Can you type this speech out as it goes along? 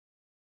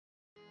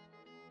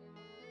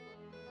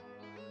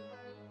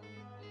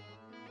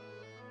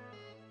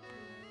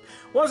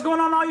What's going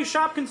on, all you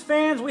Shopkins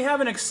fans? We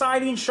have an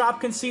exciting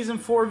Shopkins Season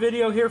 4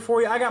 video here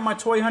for you. I got my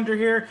toy hunter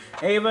here.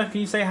 Ava,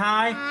 can you say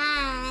hi?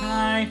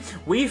 Hi. Hi.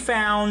 We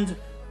found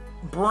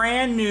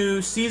brand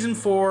new Season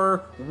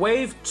 4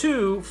 Wave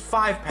 2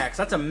 5-packs.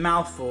 That's a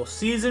mouthful.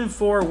 Season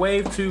 4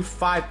 Wave 2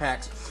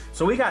 5-packs.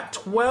 So we got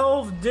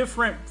 12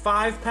 different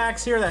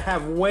 5-packs here that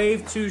have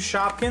Wave 2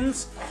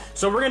 Shopkins.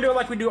 So we're going to do it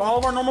like we do all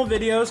of our normal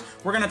videos.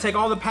 We're going to take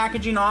all the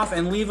packaging off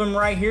and leave them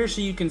right here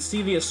so you can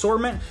see the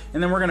assortment.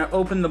 And then we're going to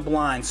open the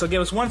blind. So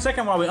give us 1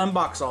 second while we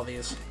unbox all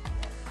these.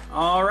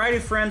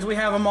 Alrighty friends, we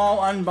have them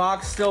all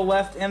unboxed, still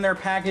left in their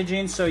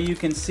packaging so you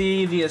can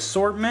see the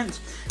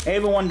assortment.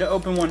 Ava wanted to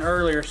open one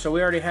earlier, so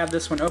we already have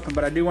this one open,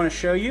 but I do want to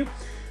show you.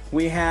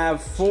 We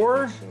have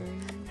 4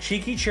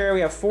 Cheeky Cherry.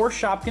 We have 4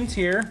 Shopkins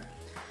here.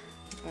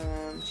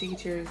 Cheeky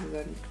Cherries is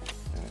a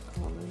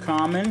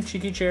common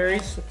Cheeky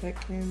Cherries. The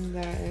Petkin,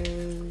 that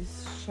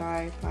is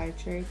Shy Pie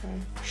Cherry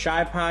Pie.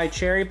 Shy Pie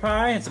Cherry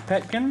Pie, it's a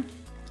Petkin.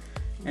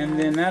 And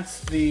then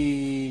that's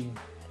the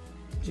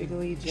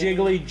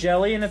Jiggly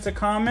Jelly, and it's a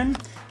common.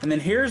 And then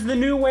here's the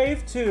new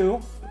Wave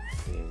 2.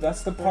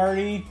 That's the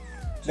party.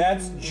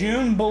 That's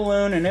June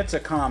Balloon, and it's a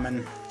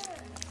common.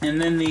 And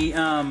then the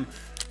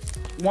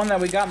one that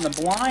we got in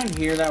the blind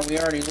here that we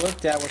already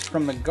looked at was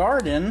from the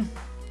garden.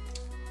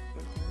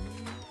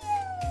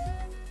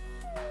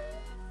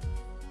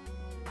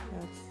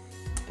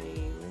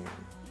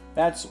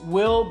 That's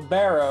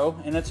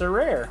Wheelbarrow, and it's a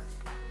rare.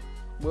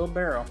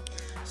 Wheelbarrow.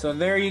 So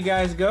there you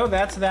guys go.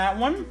 That's that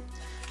one.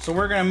 So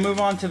we're going to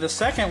move on to the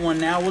second one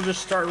now. We'll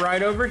just start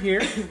right over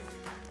here.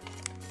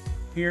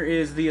 Here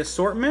is the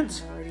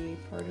assortment.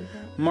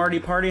 Marty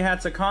Party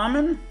Hat's a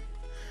common.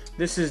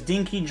 This is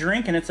Dinky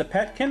Drink, and it's a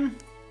Petkin.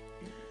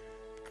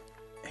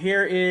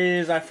 Here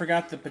is, I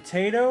forgot the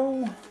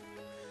potato.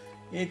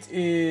 It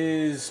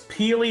is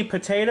Peely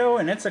Potato,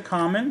 and it's a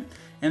common.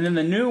 And then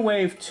the new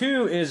Wave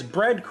 2 is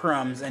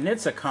Breadcrumbs, and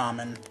it's a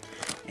common.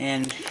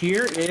 And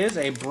here is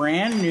a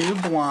brand new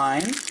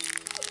blind.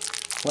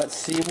 Let's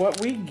see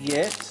what we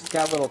get. It's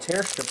got little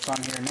tear strips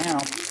on here now.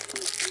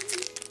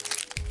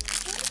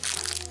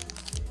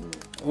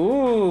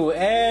 Ooh,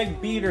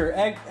 egg beater,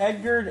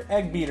 Edgar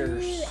egg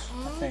beaters,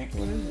 I think.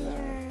 What is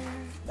that?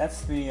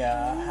 That's the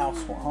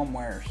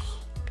homewares.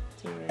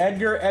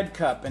 Edgar Egg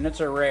Cup, and it's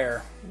a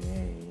rare.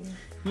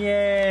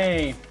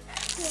 Yay!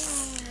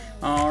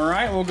 All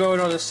right, we'll go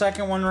to the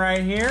second one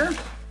right here.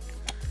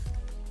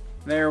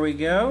 There we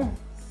go.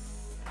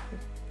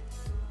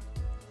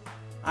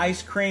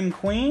 Ice Cream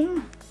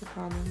Queen.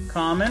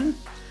 Common.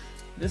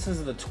 This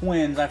is the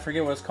twins. I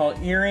forget what it's called.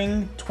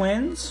 Earring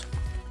Twins.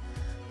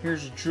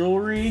 Here's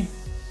Jewelry.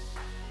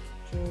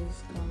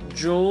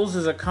 Jules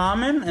is a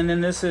common. And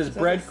then this is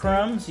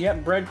Breadcrumbs.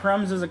 Yep,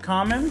 Breadcrumbs is a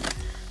common.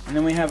 And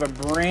then we have a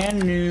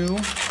brand new,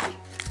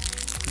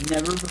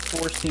 never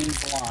before seen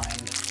blind.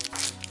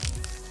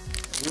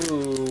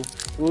 Ooh.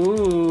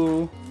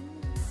 Ooh.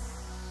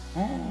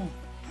 Oh.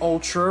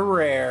 Ultra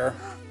rare.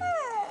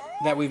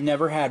 That we've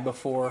never had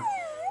before.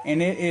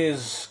 And it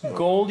is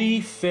Goldie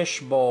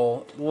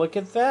Fishbowl. Look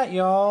at that,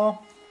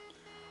 y'all.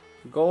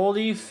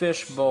 Goldie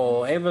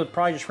Fishbowl. Ava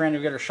probably just ran to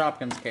get her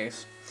Shopkins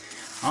case.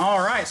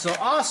 Alright, so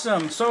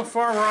awesome. So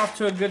far, we're off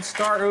to a good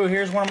start. Ooh,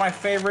 here's one of my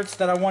favorites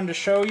that I wanted to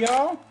show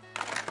y'all.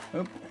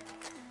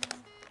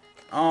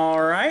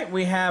 Alright,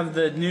 we have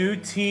the new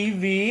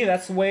TV.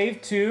 That's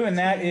Wave 2, and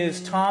that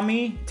is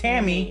Tammy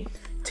TV,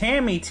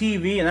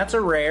 and that's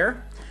a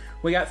rare.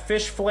 We got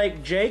Fish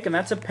Flake Jake, and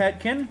that's a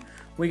Petkin.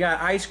 We got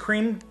Ice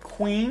Cream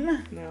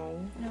Queen.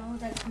 No,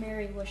 that's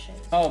Merry Wishes.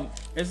 Oh,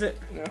 is it?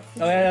 No.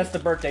 Oh, yeah, that's the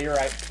birthday. You're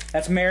right.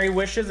 That's Merry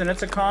Wishes, and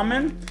it's a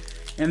common.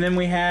 And then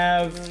we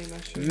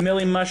have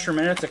Millie Mushroom,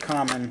 and it's a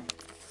common.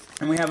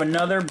 And we have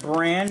another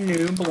brand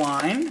new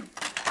blind.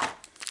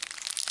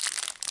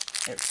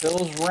 It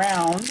feels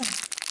round.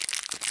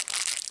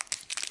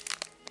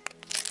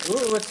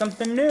 Ooh, it's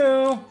something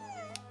new. I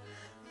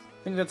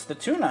think that's the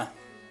tuna.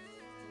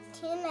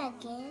 Tuna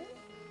again?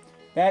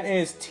 That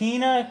is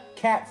Tina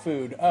cat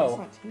food. Oh.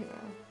 That's not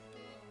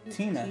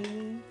Tina.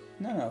 Tina.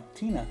 No,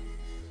 Tina.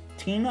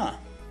 Tina.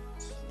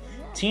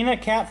 Tina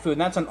cat food.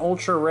 And that's an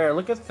ultra rare.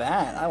 Look at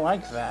that. I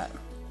like that.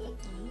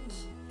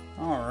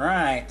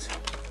 Alright.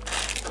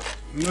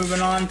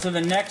 Moving on to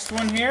the next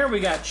one here. We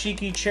got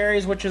Cheeky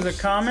Cherries, which is a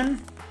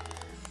common.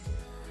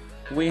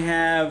 We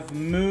have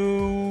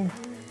Milk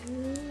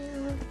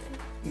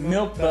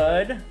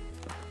Bud,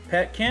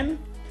 Petkin,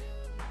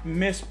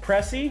 Miss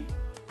Pressy,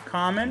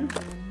 common.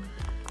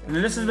 And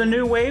then this is the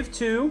new Wave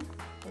 2.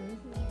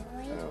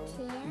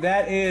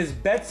 That is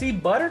Betsy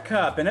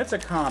Buttercup, and it's a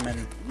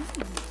common.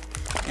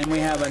 And we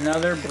have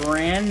another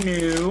brand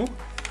new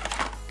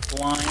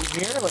blind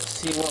here. Let's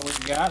see what we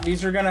got.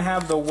 These are going to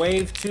have the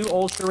Wave 2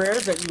 Ultra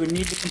Rares that you would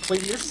need to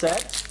complete your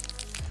set.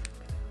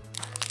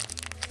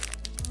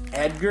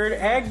 Edgar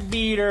Egg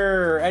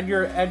Beater.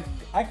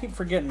 I keep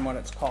forgetting what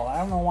it's called. I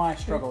don't know why I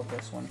struggle with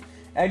this one.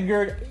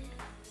 Edgar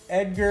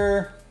Egg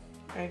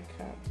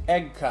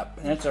Cup,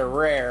 and it's a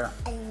rare.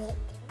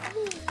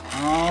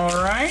 All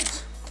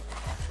right.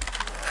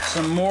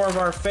 some more of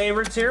our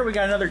favorites here. We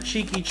got another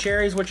Cheeky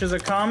Cherries, which is a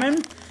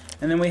common.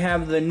 And then we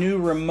have the new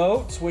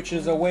remote, which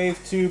is a Wave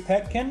 2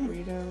 Petkin.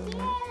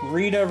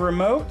 Rita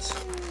remote.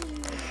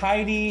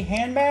 Heidi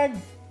handbag.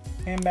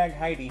 Handbag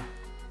Heidi.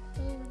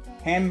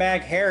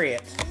 Handbag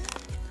Harriet.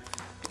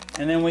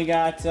 And then we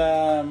got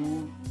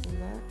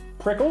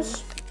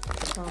Prickles.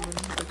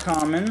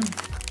 Common.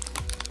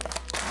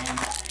 And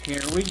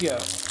here we go.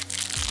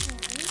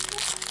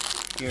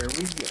 Here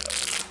we go.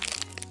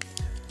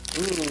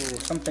 Ooh,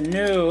 something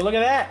new. Look at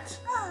that.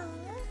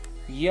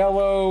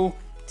 Yellow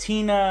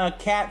Tina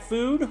cat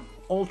food.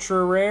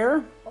 Ultra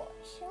rare.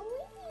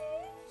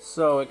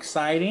 So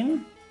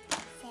exciting.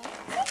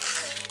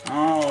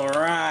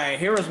 Alright,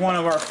 here was one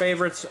of our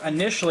favorites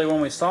initially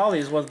when we saw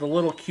these, was the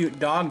little cute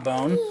dog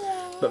bone.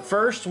 But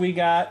first we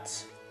got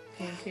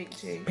Pancake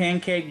Jake.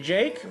 Pancake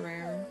Jake.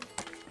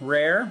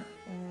 Rare.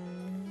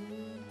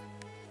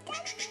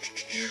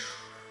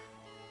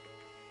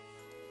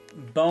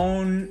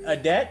 Bone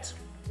Adette.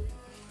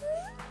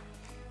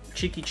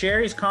 Cheeky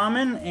Cherries,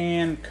 common,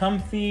 and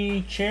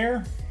Comfy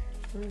Chair.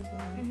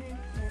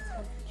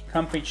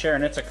 Comfy Chair,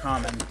 and it's a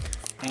common.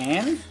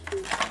 And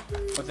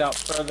without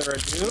further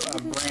ado,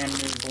 a brand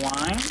new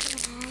blind.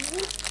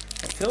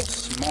 It feels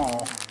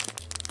small.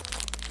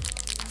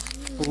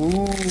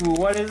 Ooh,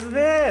 what is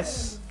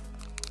this?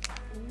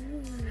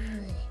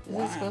 Is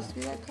it supposed to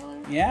be that color?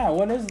 Yeah,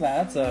 what is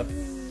that? That's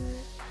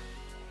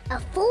A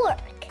fork.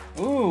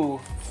 ooh,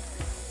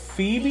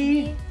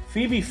 Phoebe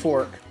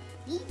fork.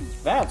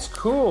 That's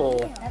cool.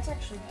 Yeah, that's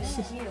actually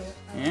pretty cute.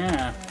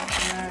 Yeah,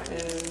 That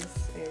is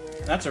a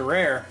rare. that's a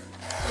rare.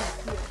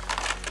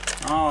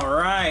 All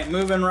right,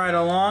 moving right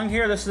along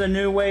here. This is a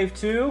new Wave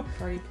 2.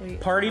 Party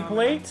plate. Party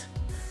plate.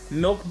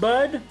 Milk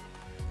Bud.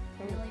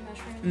 Really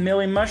mushroom.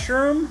 Millie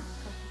Mushroom.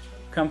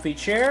 Comfy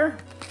Chair.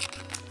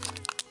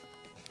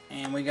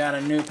 And we got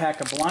a new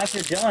pack of blinds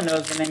here. Dylan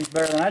knows the names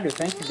better than I do.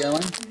 Thank you,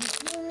 Dylan.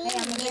 Hey,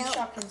 I'm a big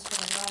Shopkins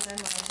fan. I'll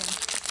memorize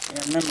them.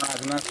 Yeah, memorize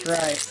them. That's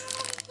right.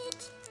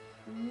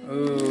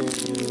 Ooh.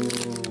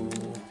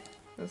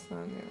 That's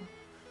not new.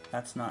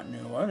 That's not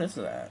new. What is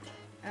that?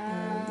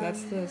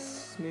 That's the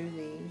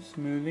smoothie.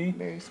 Smoothie?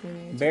 Berry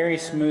smoothie. It's Berry rare.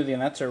 smoothie,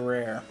 and that's a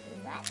rare.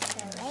 That's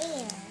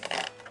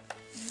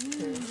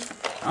a rare.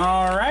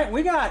 All right,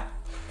 we got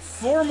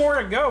 4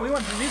 more to go. We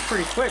went through these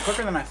pretty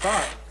quicker than I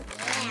thought.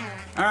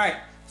 All right,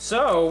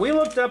 so we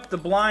looked up the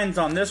blinds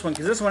on this one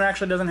because this one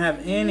actually doesn't have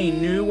any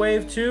new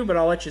Wave 2, but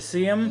I'll let you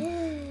see them.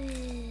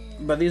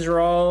 But these are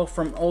all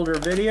from older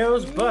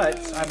videos,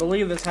 but I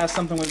believe this has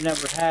something we've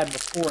never had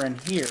before in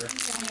here.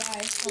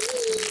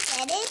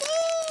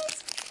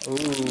 Ooh,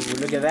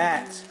 look at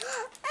that.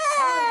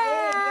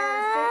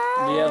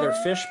 The other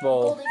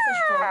fishbowl. Goldie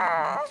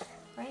fishbowl.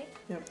 Right?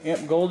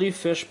 Yep, Goldie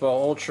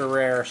Fishbowl, ultra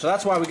rare. So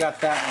that's why we got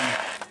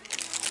that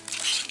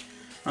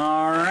one.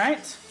 All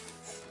right.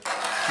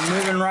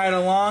 Moving right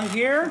along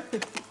here.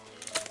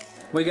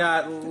 We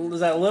got, is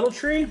that Little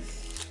Tree?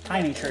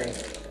 Tiny Tree.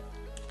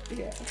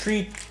 Yeah.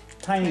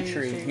 Tiny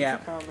Tree. Yeah.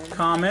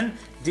 Common.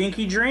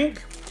 Dinky Drink.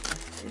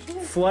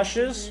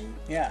 Flushes.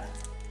 Yeah.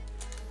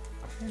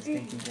 That's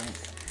Dinky Drink.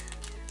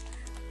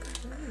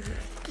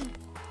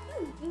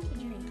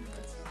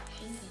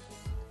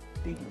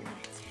 Dinky Drink.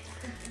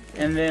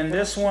 And then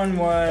this one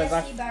was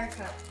Betsy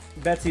Buttercup.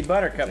 Betsy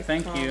Buttercup,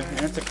 thank you.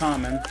 And it's a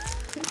common.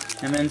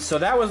 And then, so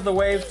that was the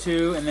Wave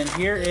 2. And then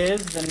here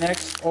is the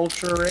next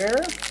ultra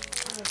rare.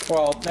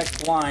 Well,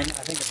 next blind.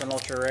 I think it's an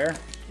ultra rare.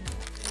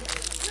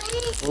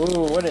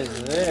 Ooh, what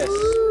is this?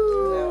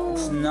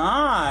 It's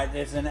not.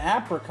 It's an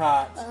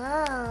apricot.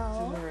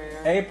 Oh.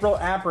 April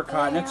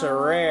apricot, and it's a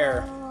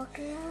rare.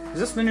 Is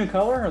this the new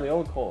color or the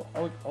old color?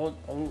 Old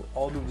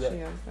She has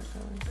that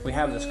color. We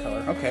have this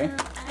color. Okay.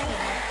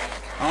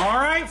 All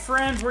right,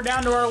 friends, we're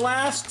down to our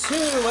last 2.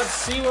 Let's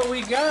see what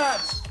we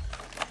got.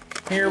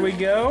 Here we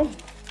go.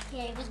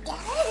 Here we go.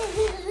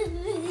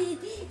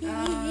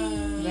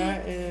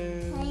 That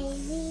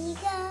is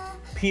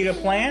Pita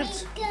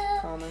plant,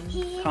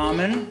 common.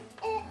 common,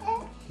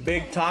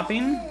 big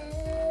topping,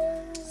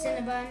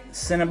 Cinnabon.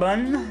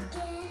 Cinnabon,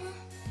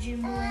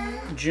 June balloon.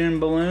 June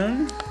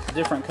balloon,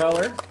 different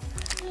color.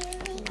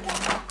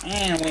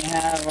 And we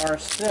have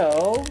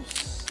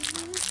ourselves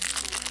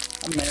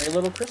a Merry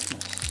Little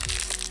Christmas.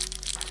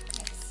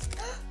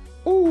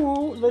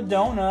 Ooh, the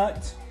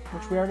donut,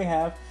 which we already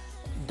have.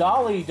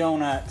 Dolly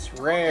Donuts,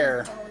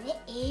 rare.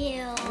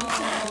 Ew.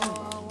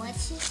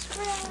 What's this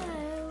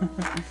from?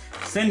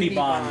 Cindy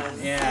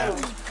Bond, yeah.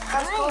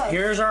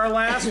 Here's our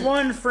last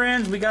one,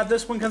 friends. We got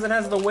this one because it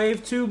has the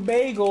Wave 2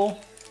 bagel.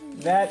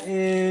 That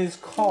is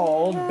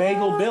called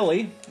Bagel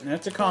Billy, and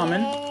it's a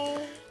common.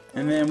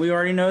 And then we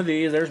already know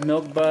these. There's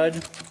Milk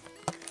Bud.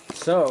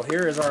 So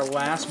here is our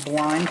last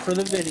blind for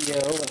the video.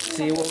 Let's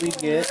see what we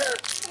get.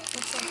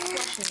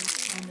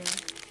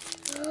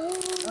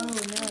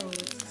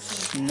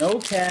 Snow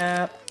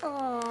Cap.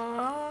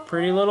 Aww.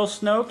 Pretty little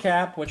Snow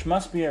Cap, which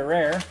must be a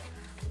rare.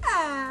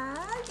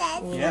 Aww,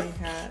 that's Yep.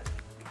 Hat.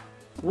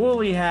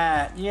 Woolly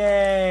Hat.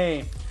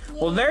 Yay.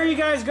 Well, there you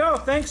guys go.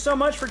 Thanks so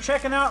much for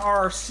checking out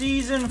our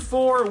Season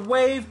 4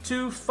 Wave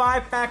 2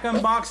 5-pack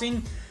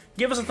unboxing.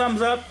 Give us a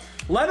thumbs up.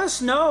 Let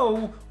us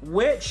know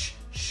which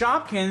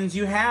Shopkins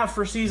you have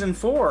for Season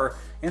 4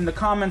 in the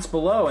comments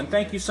below. And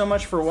thank you so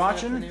much for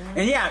watching.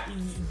 And yeah,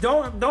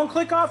 don't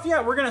click off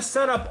yet. We're going to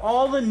set up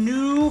all the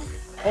new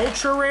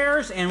Ultra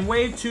Rares and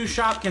Wave 2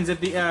 Shopkins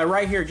at the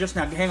right here just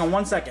now. Hang on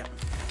one second.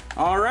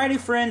 Alrighty,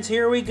 friends,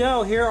 here we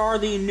go. Here are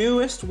the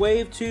newest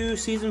Wave 2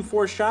 Season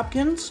 4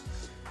 Shopkins.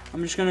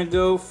 I'm just going to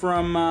go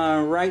from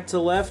right to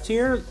left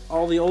here.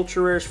 All the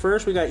Ultra Rares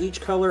first. We got each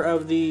color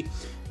of the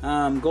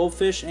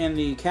goldfish and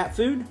the cat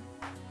food.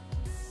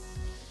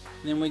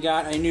 Then we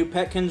got a new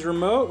Petkins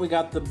remote. We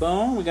got the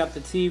bone. We got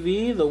the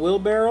TV, the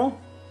wheelbarrow.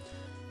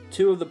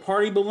 2 of the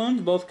party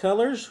balloons, both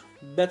colors.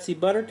 Betsy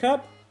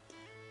Buttercup.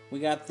 We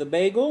got the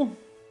bagel,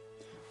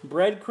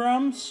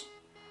 breadcrumbs,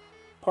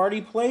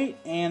 party plate,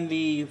 and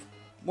the,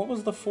 what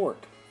was the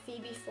fork?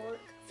 Phoebe fork.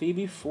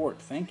 Phoebe fork.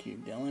 Thank you,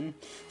 Dylan.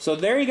 So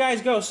there you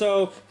guys go.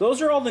 So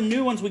those are all the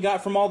new ones we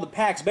got from all the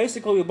packs.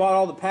 Basically, we bought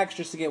all the packs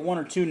just to get 1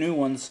 or 2 new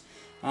ones.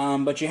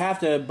 But you have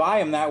to buy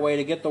them that way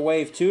to get the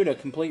Wave 2 to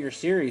complete your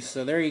series.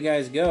 So there you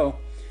guys go.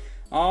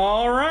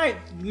 Alright,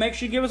 make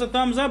sure you give us a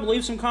thumbs up,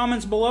 leave some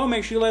comments below,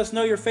 make sure you let us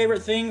know your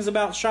favorite things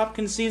about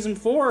Shopkins Season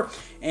 4,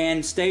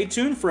 and stay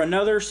tuned for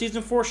another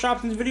Season 4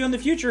 Shopkins video in the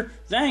future.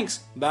 Thanks,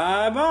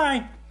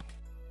 bye-bye.